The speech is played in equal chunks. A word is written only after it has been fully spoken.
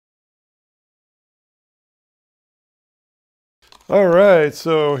All right,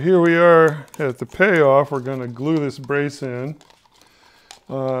 so here we are at the payoff. We're going to glue this brace in.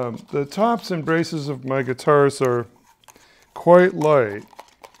 The tops and braces of my guitars are quite light,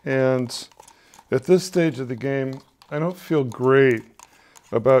 and at this stage of the game, I don't feel great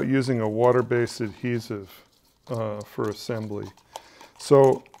about using a water-based adhesive for assembly.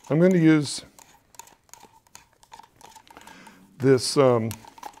 So I'm going to use this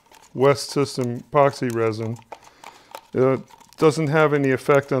West System epoxy resin. It doesn't have any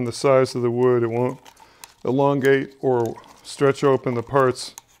effect on the size of the wood. It won't elongate or stretch open the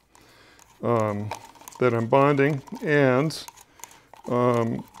parts that I'm bonding, and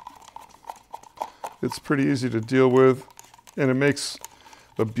it's pretty easy to deal with, and it makes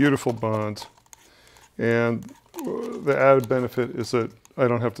a beautiful bond. And the added benefit is that I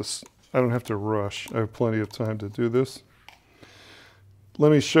don't have to rush. I have plenty of time to do this.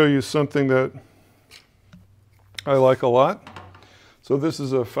 Let me show you something that I like a lot. So this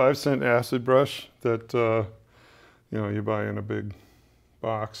is a 5-cent acid brush that you buy in a big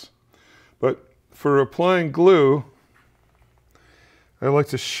box. But for applying glue, I like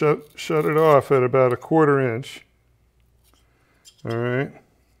to shut it off at about 1/4 inch. All right.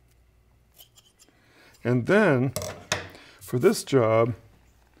 And then for this job,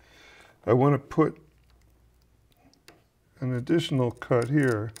 I want to put an additional cut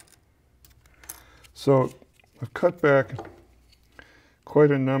here. So I've cut back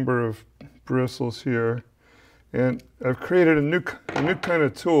quite a number of bristles here, and I've created a new kind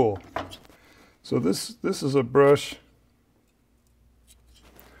of tool. So this is a brush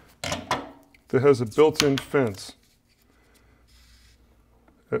that has a built-in fence.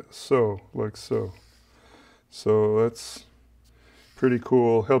 Like so. So that's pretty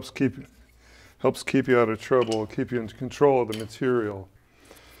cool. Helps keep you out of trouble, keep you in control of the material.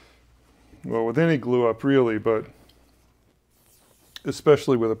 Well, with any glue up really, but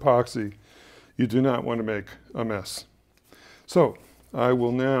especially with epoxy, you do not want to make a mess. So I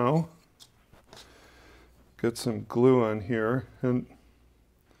will now get some glue on here, and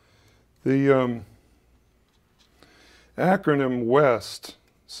the acronym WEST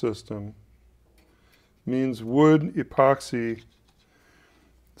system means wood epoxy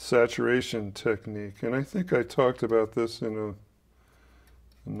saturation technique, and I think I talked about this in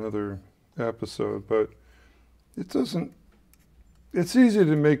another episode, but it's easy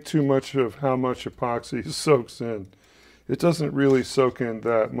to make too much of how much epoxy soaks in. It doesn't really soak in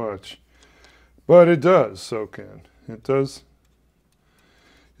that much, but it does soak in. It does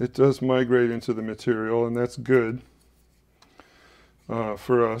migrate into the material, and that's good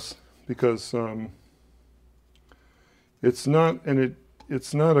for us, because it's not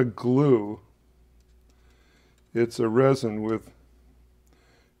a glue. It's a resin with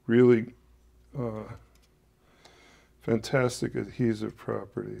really fantastic adhesive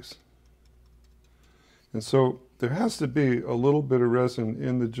properties. And so there has to be a little bit of resin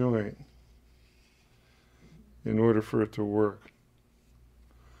in the joint in order for it to work.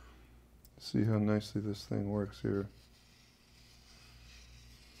 See how nicely this thing works here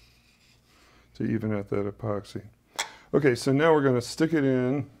to even out that epoxy. Okay, so now we're going to stick it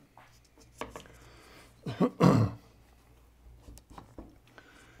in.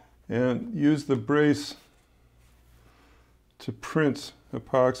 And use the brace to print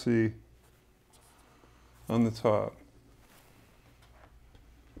epoxy on the top.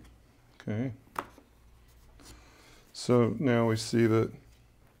 Okay. So now we see that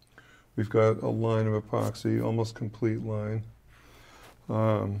we've got a line of epoxy, almost complete line.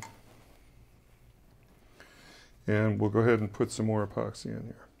 And we'll go ahead and put some more epoxy in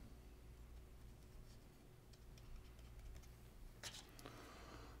here.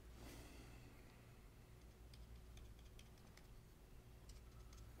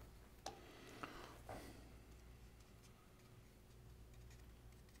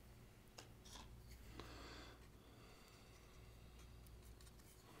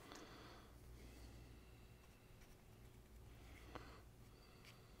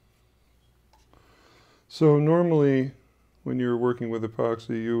 So normally, when you're working with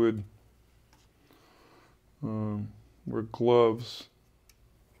epoxy, you would wear gloves.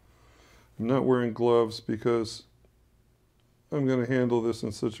 I'm not wearing gloves because I'm going to handle this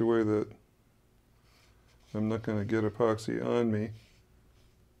in such a way that I'm not going to get epoxy on me.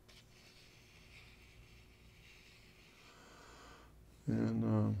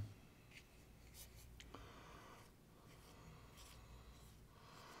 And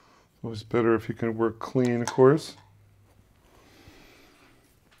always better if you can work clean, of course.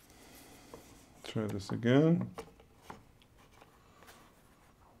 Try this again.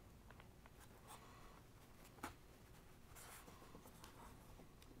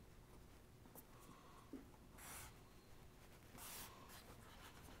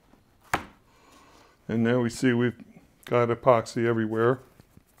 And now we see we've got epoxy everywhere.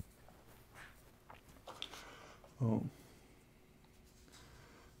 Oh.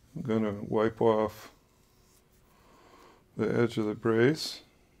 I'm going to wipe off the edge of the brace.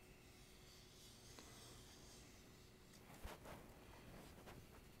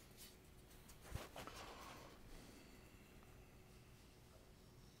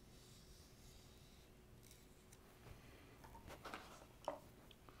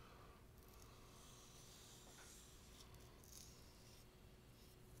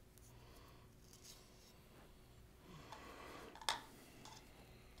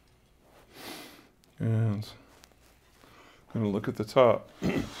 And I'm going to look at the top.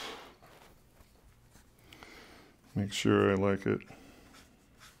 Make sure I like it.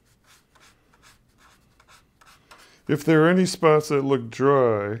 If there are any spots that look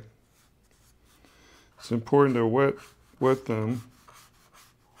dry, it's important to wet them.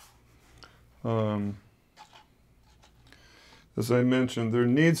 As I mentioned, there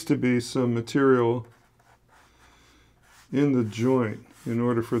needs to be some material in the joint in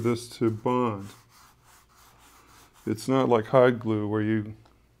order for this to bond. It's not like hide glue where you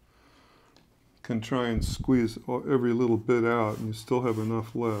can try and squeeze every little bit out and you still have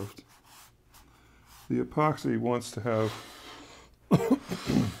enough left. The epoxy wants to have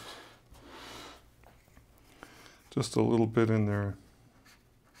just a little bit in there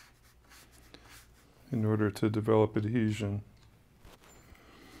in order to develop adhesion.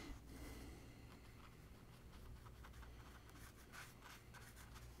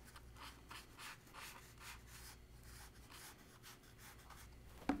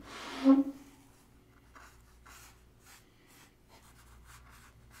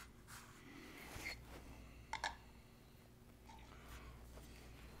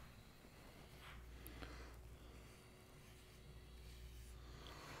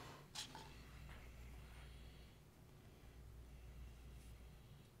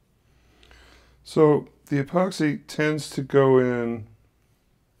 So the epoxy tends to go in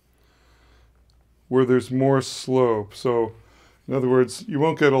where there's more slope. So in other words, you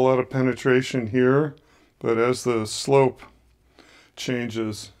won't get a lot of penetration here, but as the slope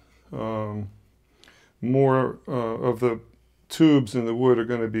changes, more of the tubes in the wood are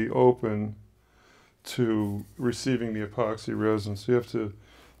going to be open to receiving the epoxy resin. So you have to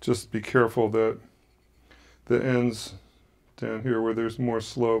just be careful that the ends down here where there's more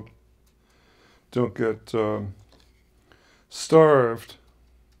slope don't get starved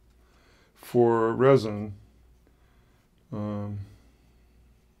for resin. And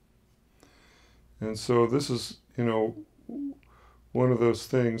so this is, you know, one of those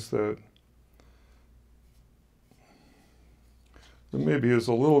things that maybe is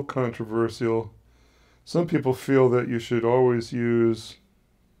a little controversial. Some people feel that you should always use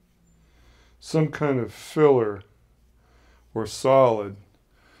some kind of filler or solid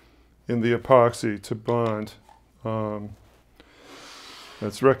in the epoxy to bond.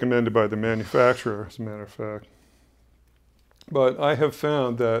 That's recommended by the manufacturer, as a matter of fact. But I have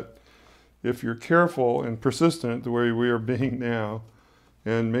found that if you're careful and persistent the way we are being now,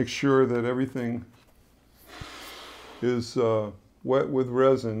 and make sure that everything is wet with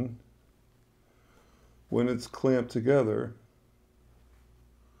resin when it's clamped together,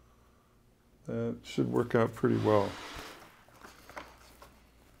 that should work out pretty well.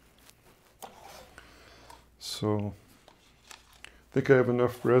 So I think I have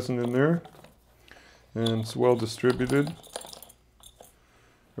enough resin in there, and it's well distributed.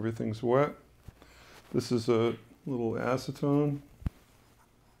 Everything's wet. This is a little acetone.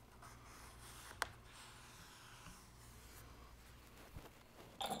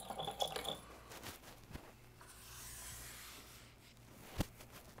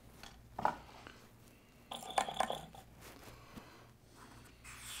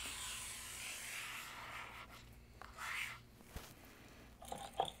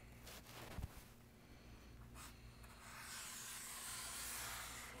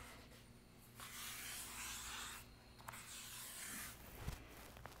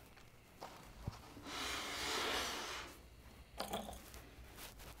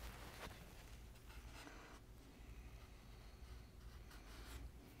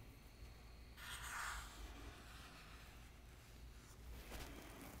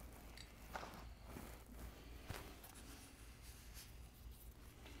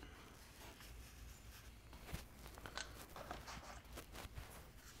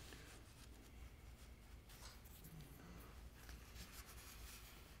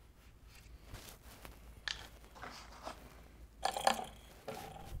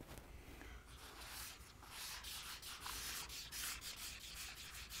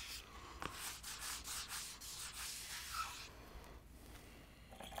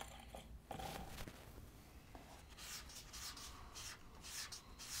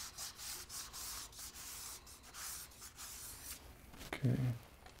 Okay.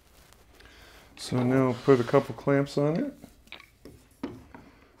 So now I'll put a couple clamps on it.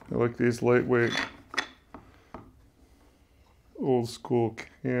 I like these lightweight, old school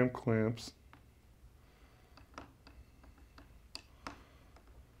cam clamps.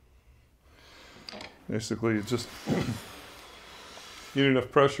 Basically, you just need enough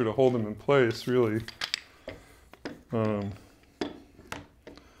pressure to hold them in place, really. The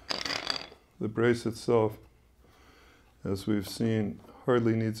brace itself, as we've seen,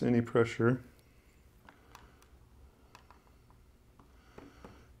 hardly needs any pressure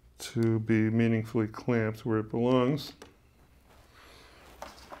to be meaningfully clamped where it belongs.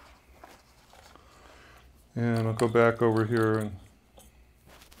 And I'll go back over here and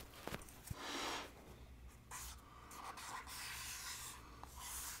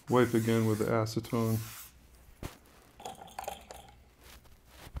wipe again with the acetone.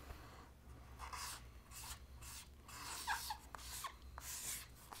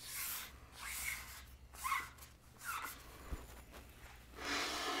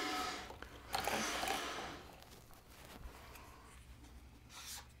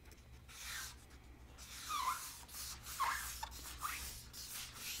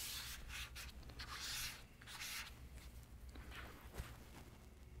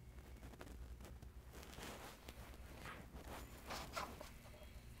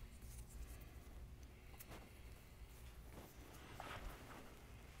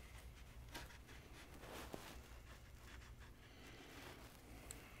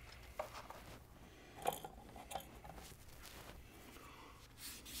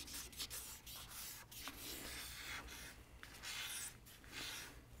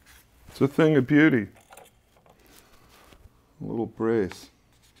 It's a thing of beauty. A little brace.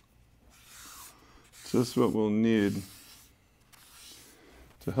 It's just what we'll need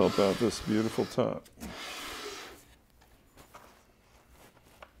to help out this beautiful top.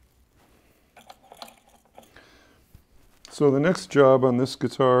 So the next job on this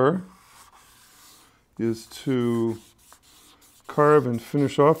guitar is to carve and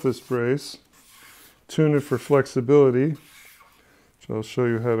finish off this brace, tune it for flexibility, which I'll show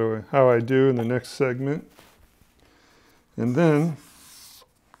you how I do in the next segment. And then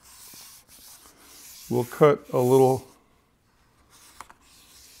we'll cut a little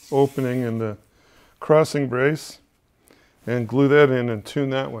opening in the crossing brace and glue that in and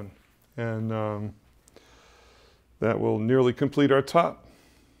tune that one. And that will nearly complete our top.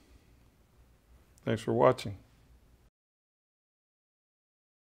 Thanks for watching.